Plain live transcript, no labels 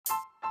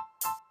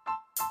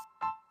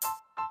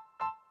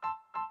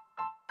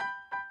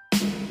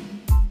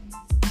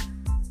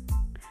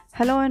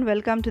Hello and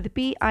welcome to the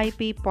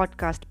PIP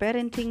podcast,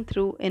 Parenting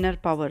Through Inner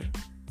Power.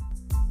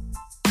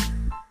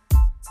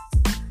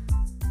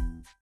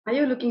 Are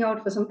you looking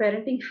out for some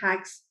parenting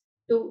hacks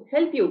to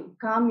help you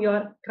calm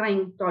your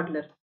crying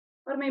toddler?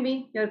 Or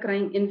maybe your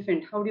crying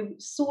infant? How do you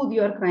soothe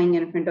your crying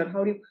infant? Or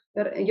how do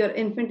your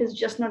infant is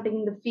just not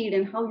taking the feed,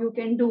 and how you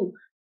can do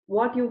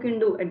what you can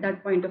do at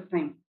that point of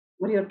time?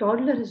 Or your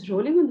toddler is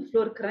rolling on the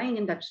floor crying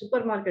in that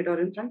supermarket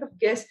or in front of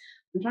guests,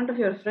 in front of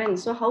your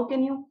friends. So, how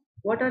can you?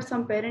 What are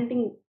some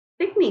parenting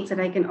techniques that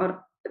I can,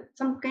 or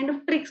some kind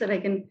of tricks that I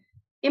can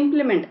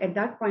implement at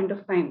that point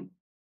of time?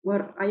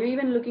 Or are you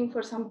even looking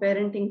for some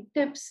parenting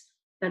tips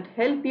that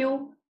help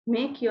you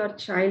make your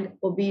child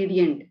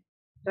obedient?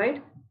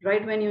 Right?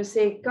 Right when you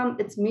say, come,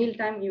 it's meal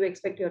time, you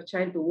expect your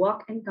child to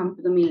walk and come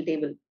to the meal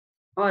table.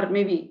 Or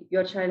maybe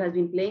your child has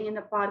been playing in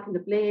the park, in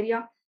the play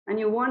area, and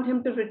you want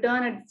him to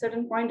return at a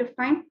certain point of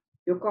time.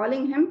 You're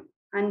calling him,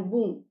 and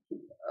boom.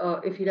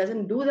 If he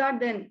doesn't do that,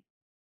 then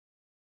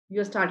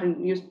you've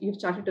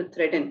started to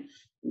threaten.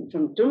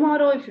 From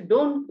tomorrow, if you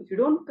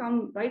don't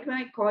come right when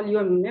I call you,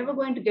 I'm never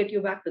going to get you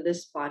back to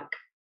this park.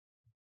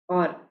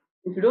 Or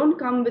if you don't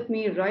come with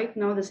me right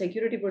now, the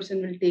security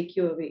person will take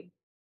you away.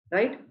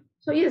 Right?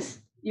 So yes,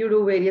 you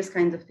do various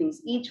kinds of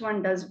things. Each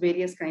one does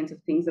various kinds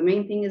of things. The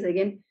main thing is,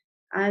 again,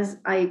 as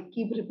I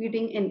keep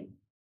repeating in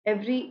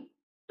every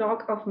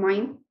talk of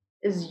mine,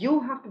 is you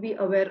have to be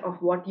aware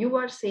of what you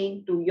are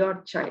saying to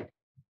your child.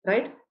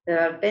 Right? There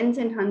are tens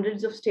and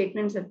hundreds of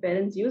statements that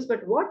parents use,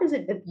 but what is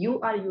it that you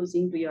are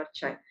using to your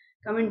child?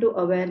 Come into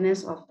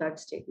awareness of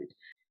that statement.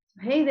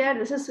 Hey there,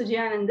 this is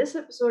Sujya, and in this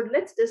episode,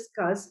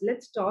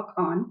 let's talk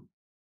on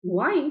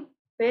why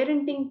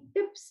parenting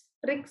tips,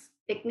 tricks,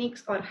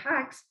 techniques, or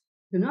hacks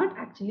do not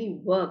actually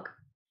work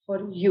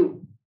for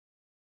you.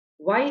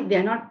 Why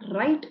they're not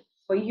right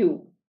for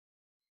you.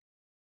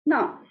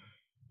 Now,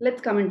 let's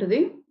go into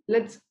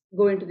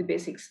the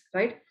basics,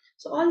 right?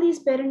 So all these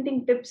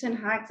parenting tips and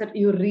hacks that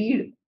you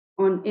read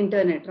on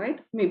internet, right?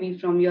 Maybe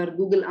from your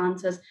Google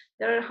answers,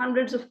 there are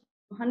hundreds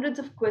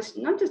of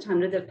questions, not just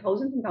hundreds, there are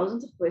thousands and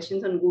thousands of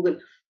questions on Google.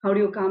 How do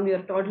you calm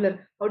your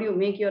toddler? How do you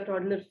make your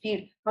toddler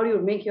feed? How do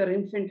you make your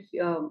infant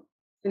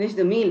finish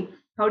the meal?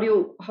 How do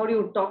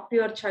you talk to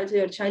your child so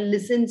your child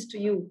listens to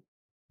you,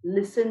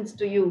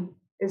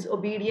 is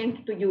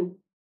obedient to you?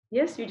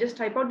 Yes, you just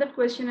type out that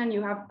question and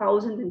you have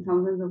thousands and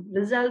thousands of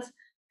results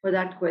for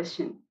that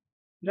question.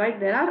 Right?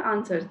 There are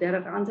answers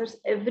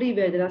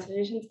everywhere. There are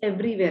suggestions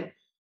everywhere,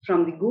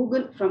 from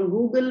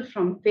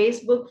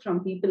Facebook,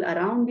 from people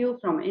around you,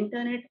 from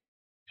internet,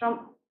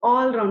 from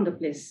all around the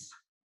place.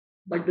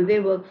 But do they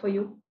work for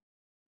you?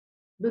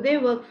 Do they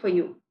work for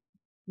you?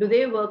 Do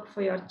they work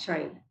for your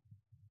child?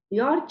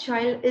 Your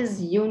child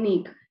is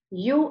unique.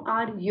 You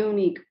are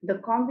unique. The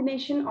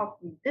combination of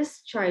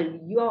this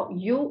child,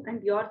 you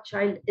and your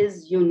child,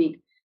 is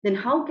unique. Then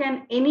how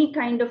can any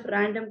kind of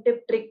random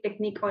tip, trick,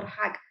 technique, or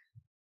hack,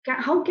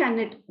 how can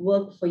it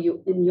work for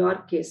you in your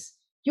case?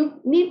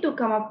 You need to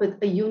come up with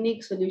a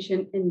unique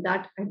solution in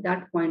that at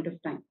that point of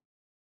time,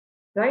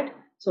 right?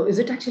 So is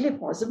it actually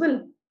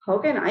possible? How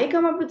can I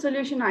come up with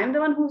solution? I am the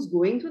one who's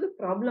going through the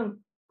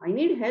problem. I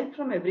need help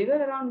from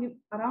everywhere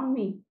around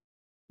me.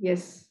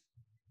 Yes.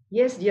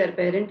 Yes, dear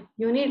parent,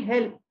 you need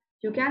help.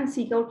 You can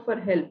seek out for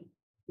help.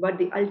 But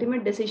the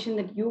ultimate decision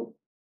that you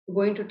are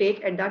going to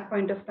take at that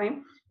point of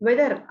time,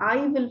 whether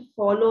I will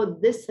follow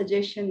this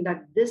suggestion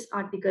that this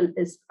article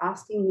is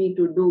asking me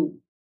to do,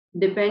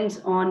 depends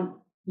on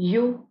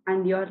you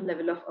and your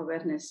level of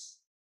awareness.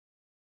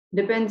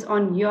 Depends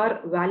on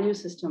your value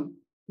system.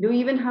 Do you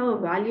even have a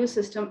value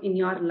system in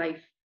your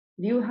life?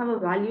 Do you have a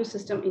value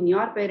system in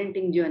your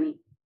parenting journey?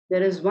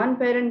 There is one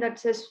parent that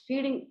says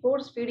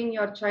force feeding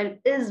your child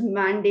is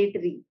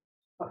mandatory,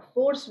 or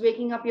force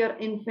waking up your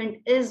infant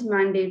is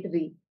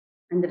mandatory.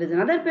 And there is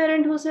another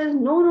parent who says,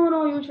 no, no,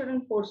 no, you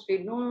shouldn't force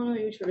feed. No, no, no,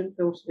 you shouldn't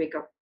force wake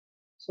up.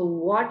 So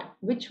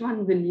which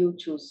one will you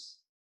choose?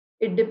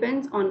 It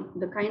depends on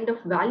the kind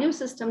of value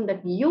system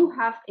that you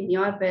have in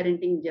your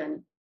parenting journey.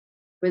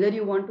 Whether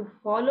you want to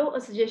follow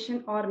a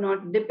suggestion or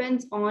not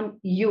depends on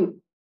you,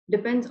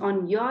 depends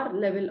on your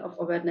level of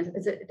awareness.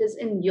 It is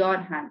in your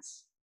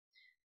hands.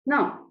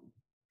 Now,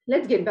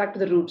 let's get back to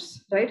the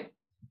roots, right?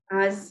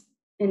 As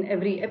in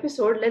every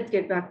episode, let's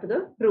get back to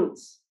the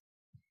roots.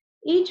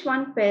 Each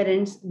one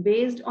parents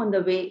based on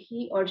the way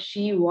he or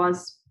she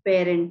was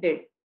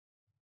parented,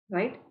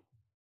 right?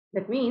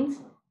 That means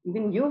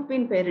even you've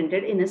been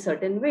parented in a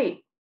certain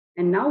way.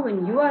 And now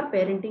when you are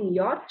parenting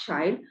your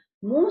child,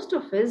 most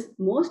of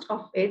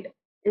it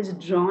is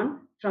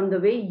drawn from the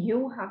way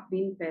you have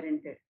been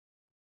parented.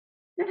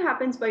 That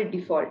happens by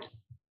default.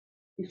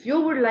 If you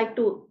would like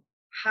to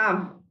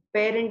have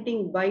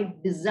parenting by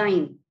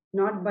design,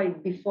 not by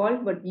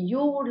default, but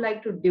you would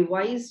like to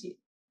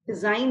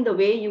design the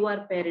way you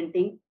are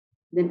parenting,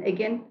 then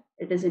again,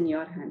 it is in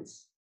your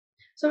hands.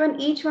 So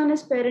when each one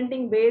is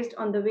parenting based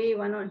on the way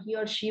one or he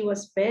or she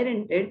was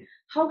parented,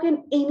 how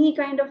can any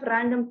kind of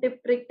random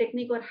tip, trick,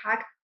 technique, or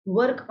hack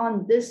work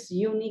on this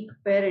unique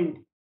parent,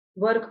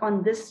 work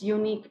on this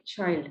unique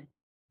child?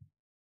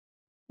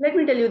 Let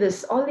me tell you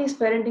this, all these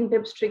parenting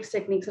tips, tricks,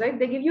 techniques, right?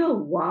 They give you a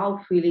wow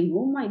feeling.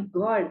 Oh my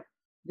God,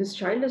 this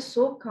child is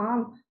so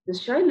calm.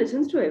 This child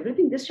listens to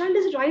everything. This child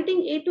is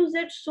writing A to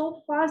Z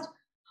so fast.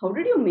 How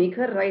did you make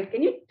her write?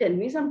 Can you tell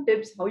me some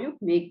tips how you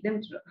make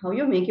them, how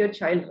you make your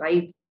child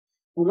write?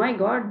 Oh my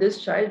God,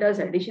 this child does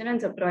addition and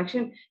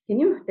subtraction. Can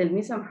you tell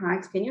me some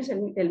hacks? Can you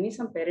tell me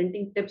some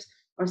parenting tips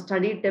or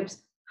study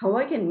tips? How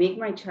I can make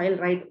my child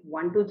write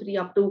 1, 2, 3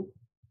 up to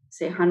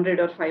say 100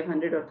 or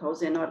 500 or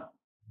 1000, or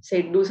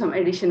say do some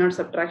addition or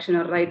subtraction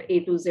or write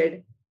A to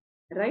Z,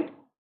 right?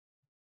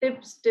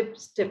 Tips,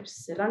 tips,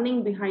 tips,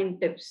 running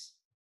behind tips.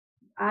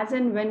 As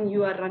and when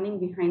you are running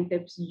behind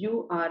tips,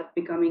 you are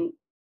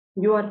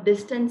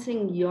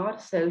distancing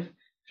yourself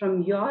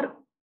from your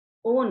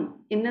own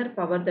inner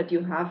power that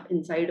you have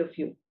inside of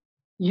you.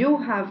 You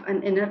have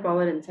an inner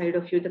power inside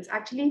of you that's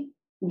actually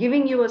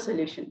giving you a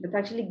solution, that's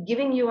actually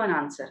giving you an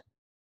answer.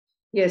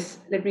 Yes,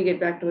 let me get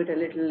back to it a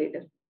little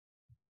later.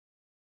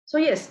 So,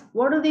 yes,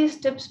 what do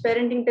these tips,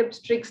 parenting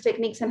tips, tricks,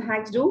 techniques, and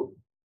hacks do?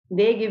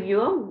 They give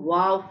you a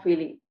wow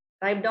feeling.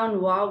 Type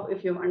down wow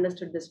if you've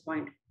understood this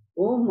point.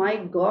 Oh my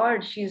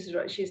God, she's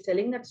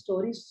telling that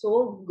story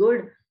so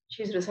good.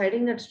 She's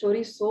reciting that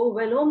story so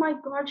well. Oh my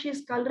God,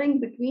 she's coloring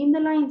between the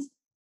lines,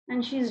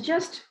 and she's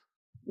just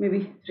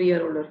maybe 3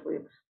 year older for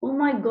you. Oh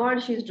my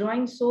God, she's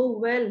drawing so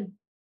well.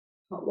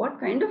 What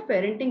kind of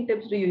parenting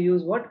tips do you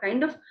use?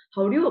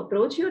 How do you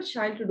approach your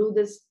child to do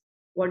this?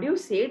 What do you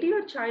say to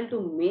your child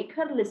to make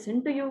her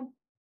listen to you?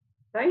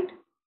 Right?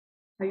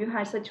 Have you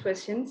had such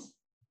questions?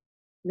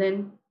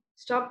 Then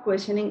stop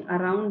questioning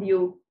around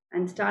you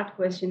and start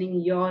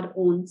questioning your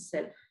own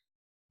self.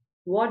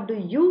 What do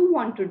you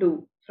want to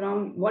do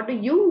what do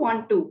you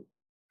want to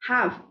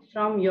have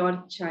from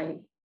your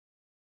child?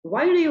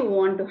 Why do you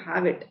want to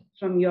have it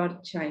from your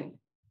child?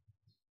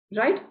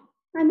 Right?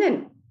 And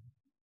then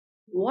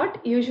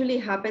what usually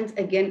happens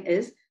again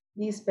is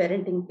these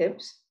parenting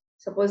tips.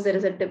 Suppose there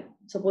is a tip,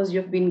 suppose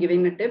you've been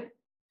giving a tip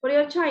for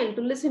your child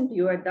to listen to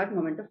you at that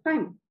moment of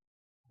time,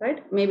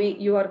 right? Maybe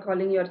you are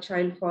calling your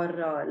child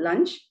for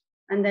lunch,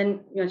 and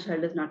then your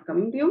child is not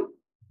coming to you.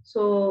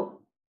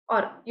 So,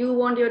 or you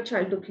want your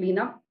child to clean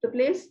up the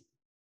place.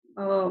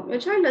 Your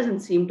child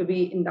doesn't seem to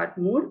be in that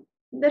mood.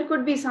 There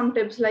could be some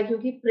tips like you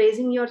keep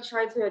praising your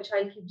child, so your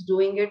child keeps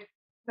doing it,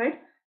 right?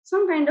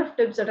 Some kind of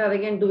tips that are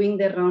again doing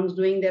their rounds,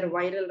 doing their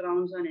viral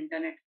rounds on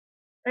internet,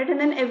 right? And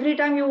then every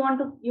time you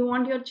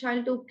want your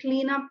child to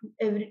clean up,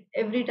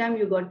 every time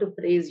you got to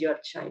praise your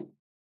child,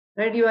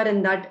 right? You are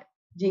in that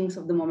jinx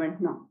of the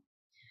moment now.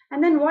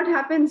 And then what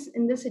happens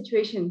in this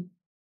situation?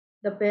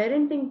 The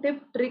parenting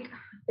tip, trick,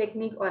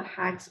 technique, or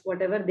hacks,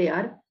 whatever they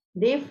are,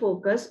 they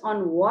focus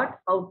on what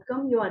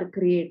outcome you are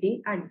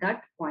creating at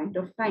that point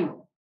of time.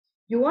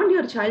 You want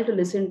your child to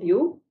listen to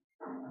you,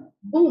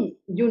 boom,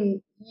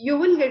 you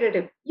will get a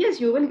tip. Yes,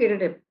 you will get a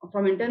tip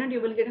from internet.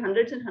 You will get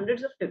hundreds and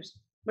hundreds of tips.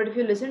 But if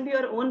you listen to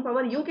your own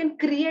power, you can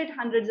create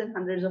hundreds and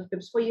hundreds of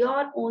tips for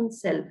your own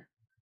self,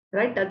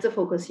 right? That's the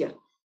focus here.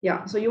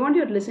 Yeah, so you want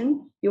your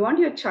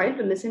child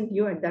to listen to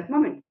you at that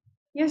moment.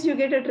 Yes, you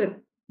get a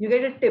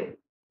tip,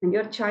 and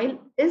your child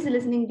is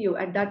listening to you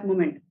at that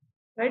moment,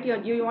 right?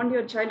 You want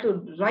your child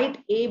to write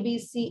A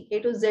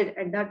to Z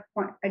at that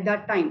point, at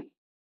that time.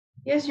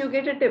 Yes, you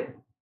get a tip.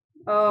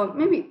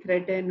 Maybe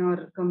threaten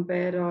or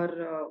compare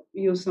or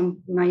use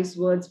some nice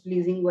words,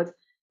 pleasing words,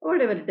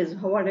 whatever it is,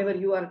 whatever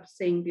you are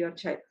saying to your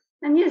child.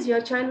 And yes,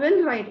 your child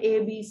will write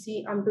A, B,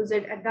 C, to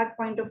Z at that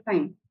point of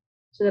time.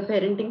 So the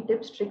parenting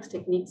tips, tricks,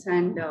 techniques,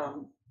 and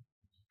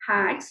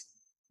hacks,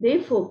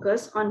 they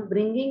focus on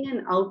bringing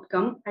an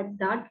outcome at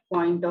that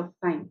point of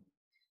time.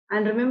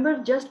 And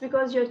remember, just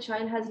because your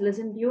child has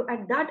listened to you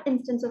at that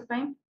instance of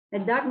time,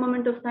 at that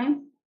moment of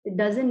time, it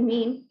doesn't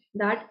mean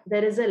that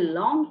there is a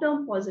long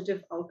term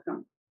positive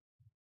outcome,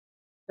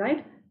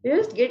 right? You're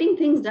just getting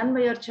things done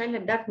by your child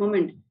at that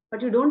moment,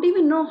 but you don't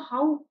even know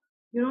how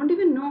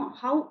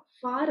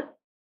far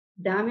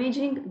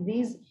damaging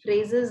these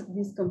phrases,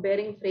 these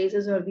comparing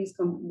phrases, or these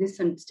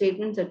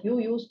statements that you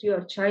use to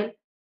your child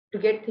to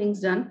get things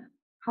done,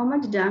 how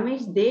much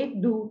damage they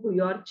do to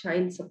your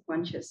child's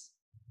subconscious.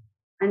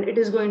 And it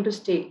is going to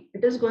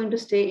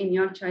stay in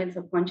your child's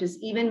subconscious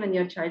even when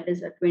your child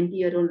is a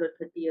 20-year-old or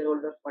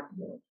 30-year-old or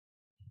 40-year-old,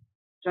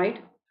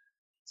 right?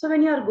 So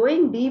when you are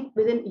going deep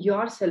within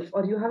yourself,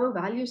 or you have a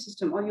value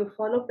system, or you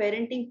follow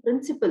parenting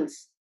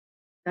principles,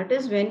 that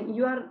is when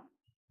you are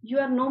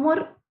no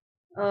more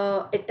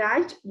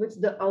attached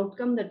with the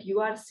outcome that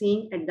you are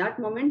seeing at that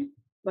moment,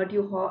 but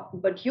you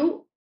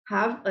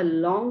have a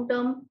long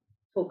term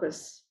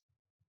focus.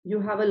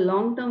 You have a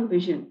long term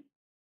vision.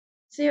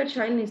 Say your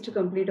child needs to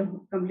complete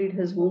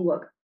his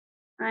homework,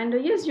 and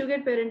yes, you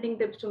get parenting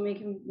tips to make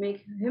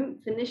him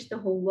finish the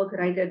homework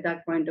right at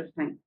that point of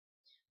time,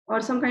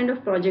 or some kind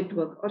of project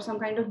work, or some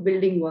kind of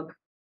building work.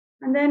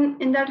 And then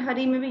in that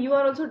hurry, maybe you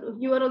are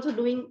also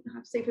doing,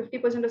 say,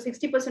 50% or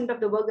 60% of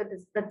the work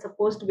that's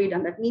supposed to be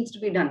done, that needs to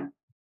be done,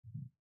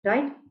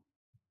 right?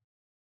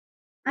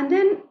 And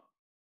then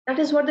that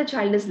is what the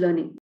child is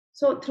learning.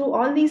 So through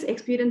all these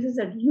experiences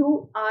that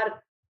you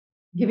are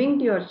giving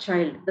to your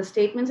child, the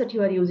statements that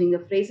you are using,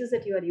 the phrases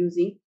that you are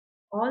using,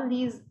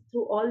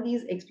 through all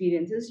these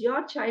experiences,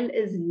 your child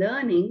is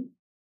learning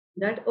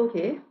that,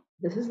 okay,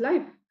 this is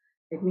life.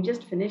 Let me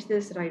just finish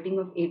this writing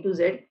of A to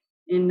Z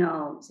in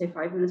say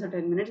 5 minutes or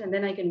 10 minutes, and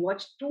then I can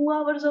watch 2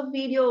 hours of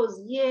videos.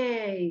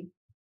 Yay!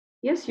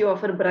 Yes, you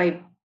offer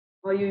bribe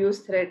or you use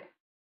threat,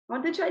 or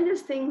the child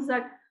just thinks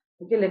that,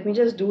 okay, let me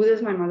just do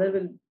this. My mother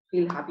will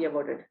feel happy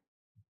about it.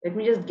 Let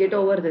me just get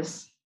over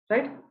this,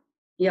 right?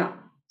 Yeah.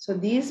 So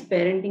these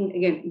parenting,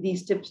 again,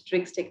 these tips,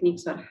 tricks,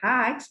 techniques, or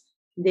hacks,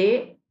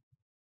 they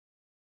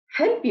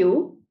help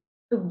you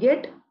to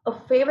get a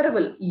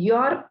favorable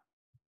your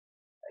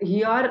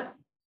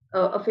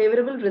a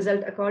favorable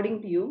result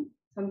according to you,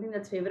 something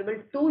that's favorable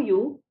to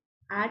you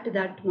at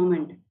that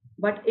moment.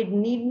 But it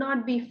need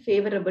not be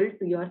favorable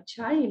to your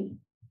child.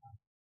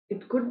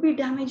 It could be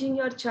damaging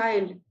your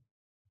child,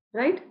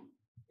 right?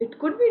 It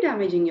could be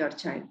damaging your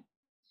child.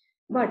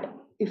 But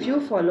if you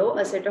follow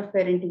a set of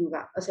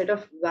a set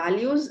of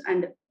values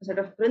and a set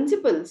of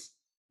principles,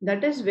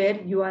 that is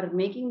where you are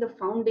making the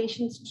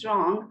foundation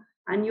strong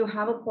and you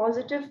have a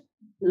positive,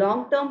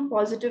 long term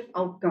positive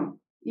outcome.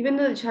 Even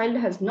though the child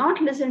has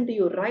not listened to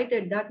you right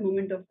at that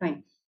moment of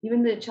time,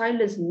 even though the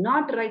child is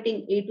not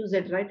writing A to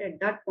Z right at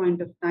that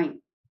point of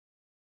time,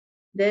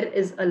 there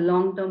is a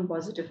long term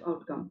positive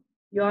outcome.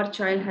 Your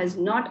child has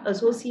not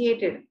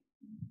associated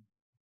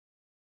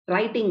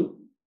writing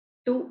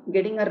to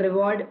getting a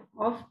reward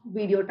of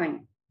video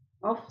time,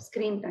 of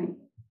screen time,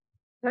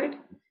 right?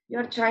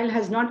 Your child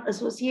has not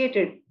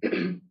associated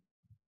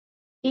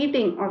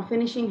eating or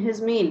finishing his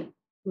meal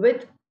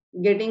with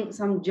getting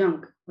some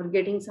junk or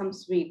getting some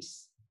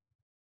sweets,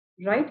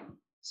 right?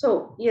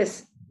 So,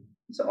 yes.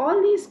 So,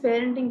 all these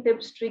parenting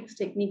tips, tricks,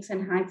 techniques,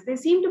 and hacks, they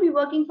seem to be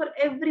working for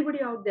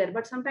everybody out there.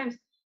 But sometimes,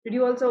 did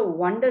you also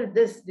wonder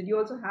this? Did you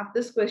also have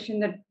this question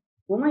that,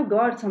 oh my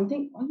God,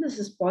 something, all this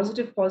is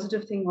positive,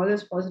 positive thing, all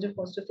this positive,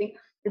 positive thing,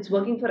 it's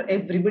working for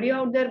everybody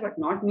out there, but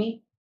not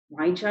me.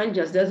 My child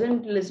just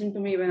doesn't listen to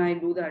me when I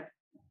do that,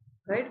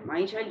 right?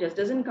 My child just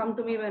doesn't come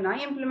to me when I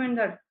implement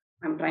that.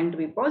 I'm trying to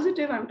be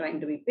positive, I'm trying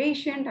to be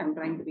patient, I'm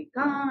trying to be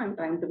calm, I'm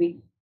trying to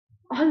be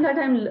all that.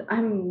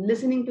 I'm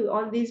listening to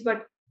all these,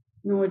 but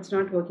no, it's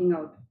not working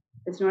out.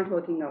 It's not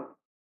working out.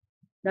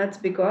 That's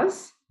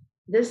because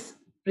this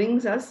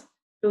brings us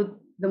to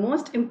the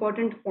most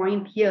important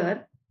point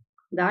here,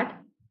 that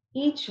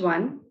each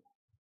one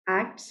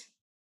acts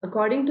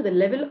according to the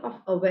level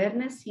of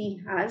awareness he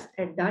has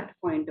at that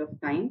point of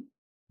time,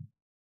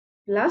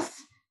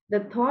 plus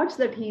the thoughts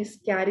that he is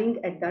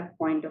carrying at that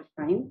point of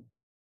time,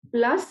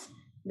 plus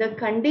the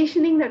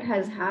conditioning that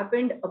has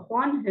happened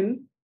upon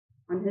him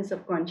on his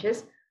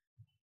subconscious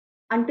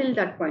until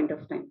that point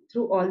of time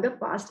through all the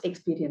past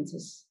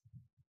experiences,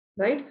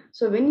 right?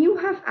 So when you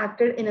have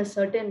acted in a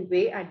certain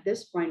way at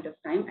this point of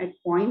time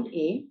at point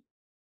A,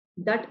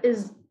 that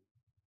is,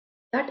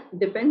 that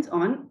depends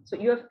on, so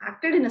you have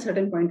acted in a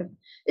certain point of,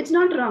 it's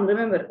not wrong,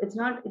 remember, it's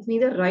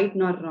neither right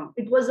nor wrong,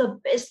 it was the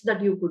best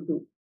that you could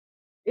do.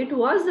 It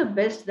was the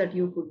best that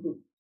you could do.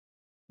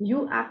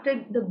 You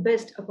acted the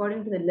best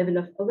according to the level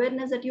of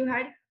awareness that you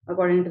had,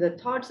 according to the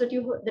thoughts that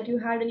you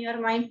had in your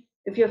mind.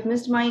 If you have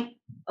missed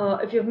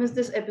if you have missed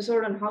this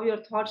episode on how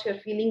your thoughts, your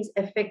feelings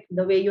affect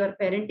the way you are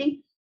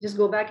parenting, just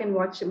go back and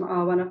watch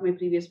one of my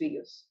previous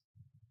videos,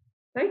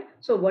 right?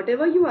 So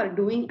whatever you are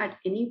doing at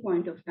any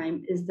point of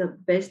time is the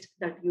best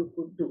that you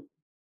could do.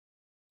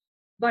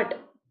 But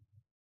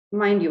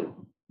mind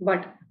you,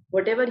 but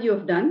whatever you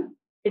have done,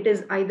 it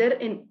is either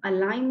in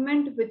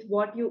alignment with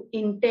what you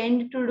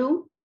intend to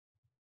do,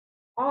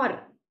 or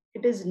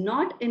it is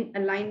not in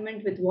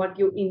alignment with what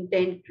you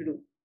intend to do.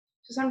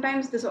 So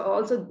sometimes this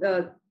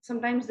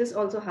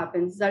also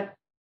happens that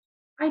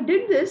I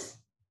did this,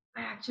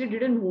 I actually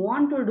didn't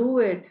want to do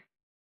it,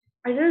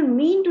 I didn't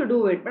mean to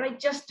do it, but I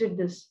just did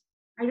this.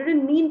 I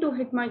didn't mean to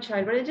hit my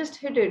child, but I just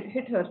hit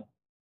her.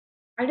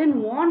 I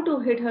didn't want to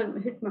hit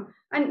my,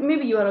 and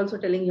maybe you are also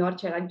telling your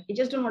child, I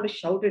just don't want to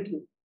shout at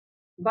you,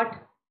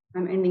 but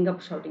I'm ending up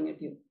shouting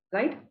at you,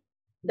 right?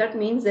 That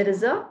means there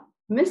is a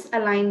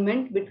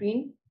misalignment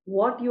between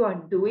what you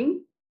are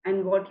doing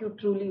and what you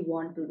truly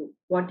want to do,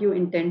 what you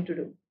intend to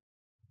do.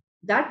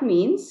 That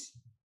means,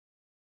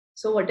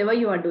 so whatever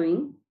you are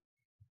doing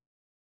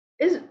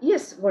is,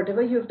 yes,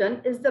 whatever you've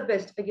done is the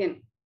best.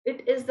 Again,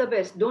 it is the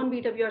best. Don't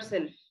beat up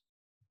yourself.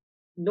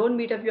 Don't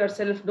beat up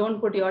yourself.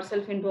 Don't put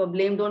yourself into a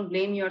blame. Don't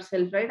blame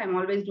yourself, right? I'm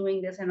always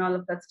doing this and all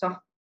of that stuff,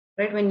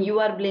 right? When you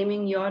are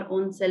blaming your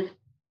own self,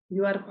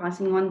 you are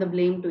passing on the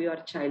blame to your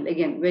child.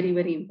 Again, very,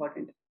 very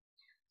important.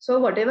 So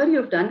whatever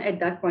you've done at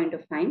that point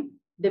of time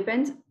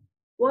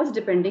was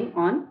depending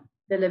on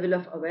the level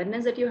of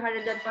awareness that you had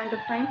at that point of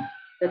time,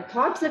 the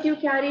thoughts that you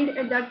carried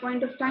at that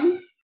point of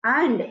time,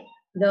 and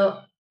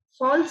the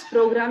false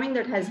programming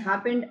that has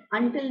happened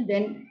until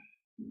then,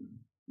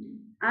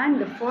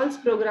 and the false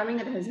programming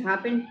that has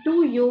happened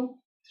to you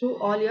through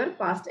all your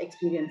past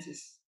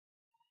experiences.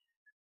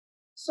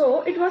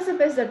 So it was the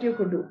best that you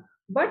could do,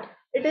 but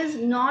it is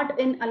not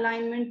in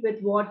alignment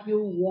with what you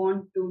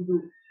want to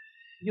do.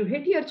 You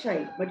hit your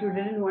child, but you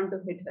didn't want to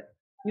hit her.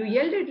 You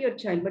yelled at your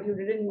child, but you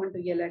didn't want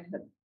to yell at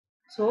her.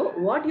 So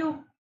what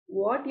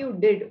you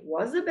did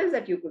was the best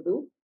that you could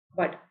do,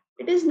 but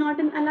it is not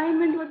in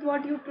alignment with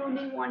what you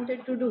truly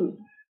wanted to do.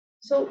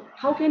 So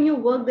how can you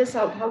work this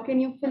out? How can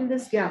you fill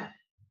this gap?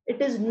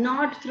 It is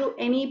not through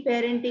any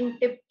parenting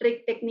tip,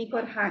 trick, technique,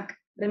 or hack.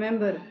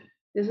 Remember,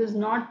 this is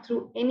not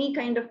through any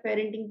kind of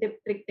parenting tip,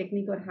 trick,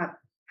 technique, or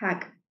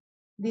hack.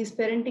 These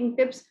parenting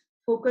tips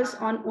focus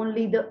on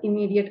only the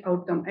immediate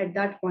outcome at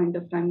that point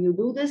of time. You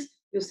do this,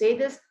 you say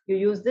this, you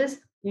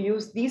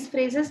use these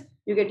phrases,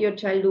 you get your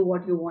child do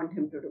what you want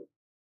him to do.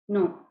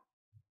 No.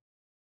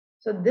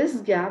 So this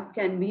gap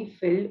can be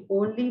filled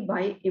only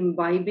by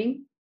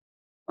imbibing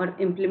or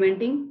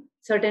implementing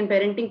certain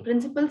parenting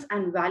principles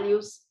and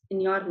values in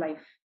your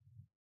life.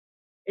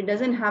 It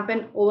doesn't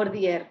happen over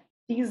the air.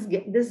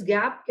 This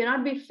gap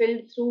cannot be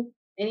filled through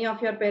any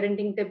of your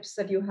parenting tips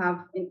that you have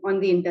on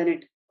the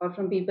internet or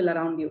from people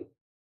around you,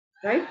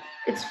 right?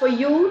 It's for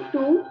you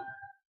to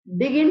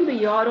dig into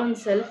your own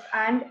self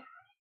and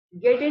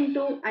get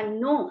into and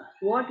know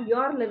what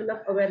your level of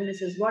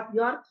awareness is, what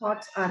your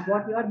thoughts are,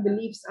 what your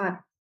beliefs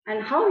are,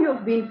 and how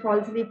you've been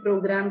falsely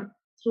programmed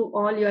through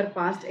all your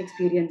past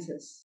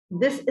experiences.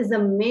 This is a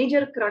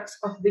major crux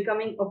of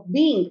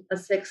being a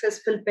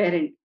successful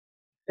parent.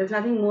 There's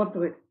nothing more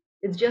to it.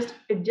 It's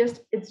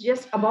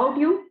just about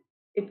you.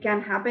 It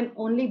can happen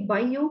only by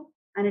you,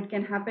 and it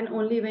can happen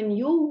only when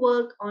you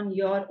work on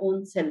your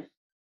own self,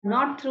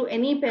 not through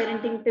any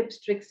parenting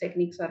tips, tricks,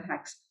 techniques, or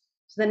hacks.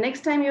 So the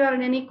next time you are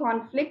in any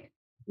conflict,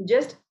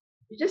 just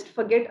just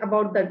forget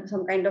about that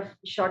some kind of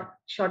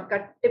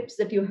shortcut tips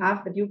that you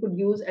have that you could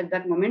use at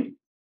that moment,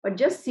 but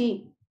just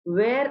see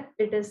where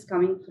it is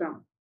coming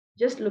from.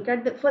 Just look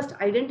at the first,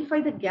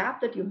 identify the gap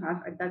that you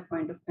have at that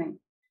point of time,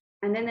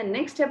 and then the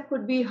next step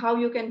could be how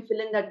you can fill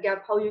in that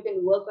gap, how you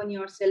can work on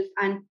yourself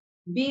and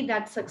be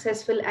that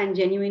successful and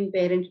genuine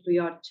parent to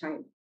your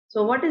child.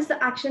 So, what is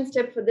the action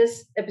step for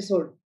this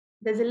episode?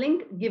 There's a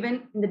link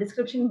given in the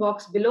description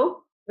box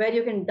below where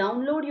you can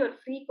download your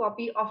free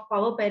copy of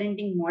Power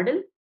Parenting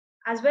Model,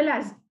 as well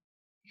as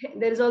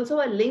there is also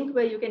a link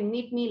where you can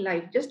meet me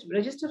live. Just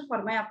register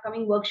for my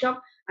upcoming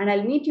workshop, and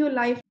I'll meet you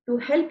live to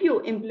help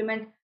you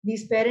implement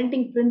these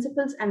parenting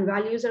principles and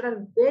values that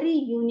are very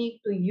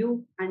unique to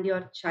you and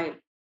your child,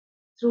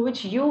 through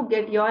which you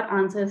get your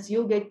answers,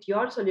 you get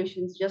your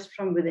solutions just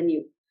from within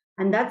you.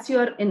 And that's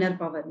your inner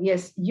power.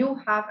 Yes, you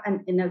have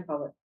an inner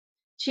power.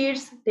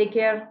 Cheers, take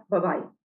care, bye bye.